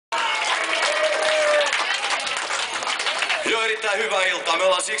Jo, erittäin hyvää iltaa. Me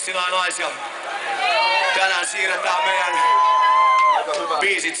ollaan Siksi Eyes ja tänään siirretään meidän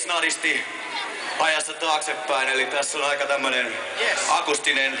biisit snadisti ajassa taaksepäin. Eli tässä on aika tämmönen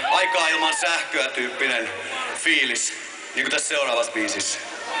akustinen, aikaa ilman sähköä tyyppinen fiilis. Niin kuin tässä seuraavassa biisissä.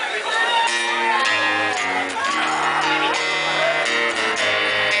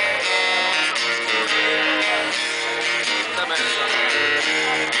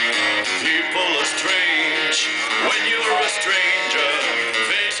 People are strange when you're a stranger.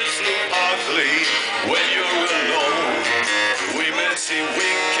 Faces look ugly when you're alone. Women seem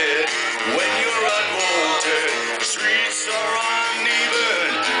wicked when you're unwanted. Streets are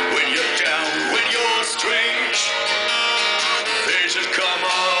uneven when you're down, when you're strange. Faces come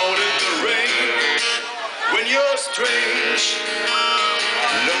out in the rain when you're strange.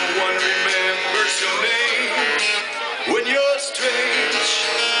 No one remembers your name when you're strange.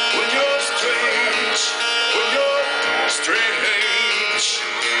 When you're strange, when you're strange.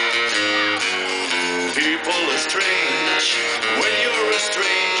 People are strange when you're a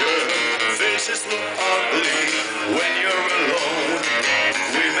stranger. Faces look ugly when you're alone.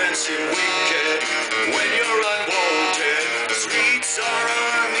 Women seem wicked when you're unwanted. The streets are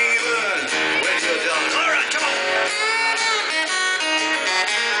uneven when you're down. All right, come on.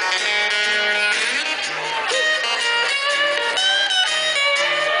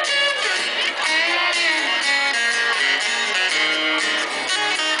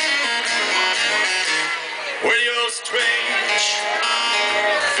 When you're strange,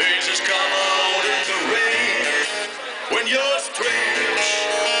 faces come out in the rain. When you're strange,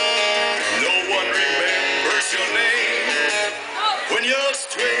 no one remembers your name. When you're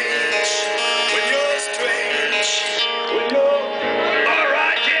strange, when you're strange, when you're... All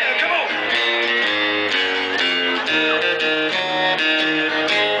right, yeah, come on.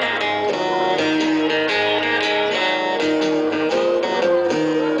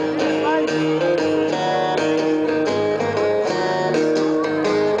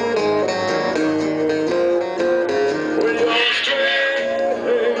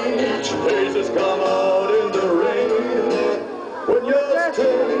 Faces come out in the rain. When you're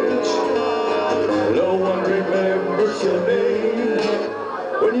strange, no one remembers your name.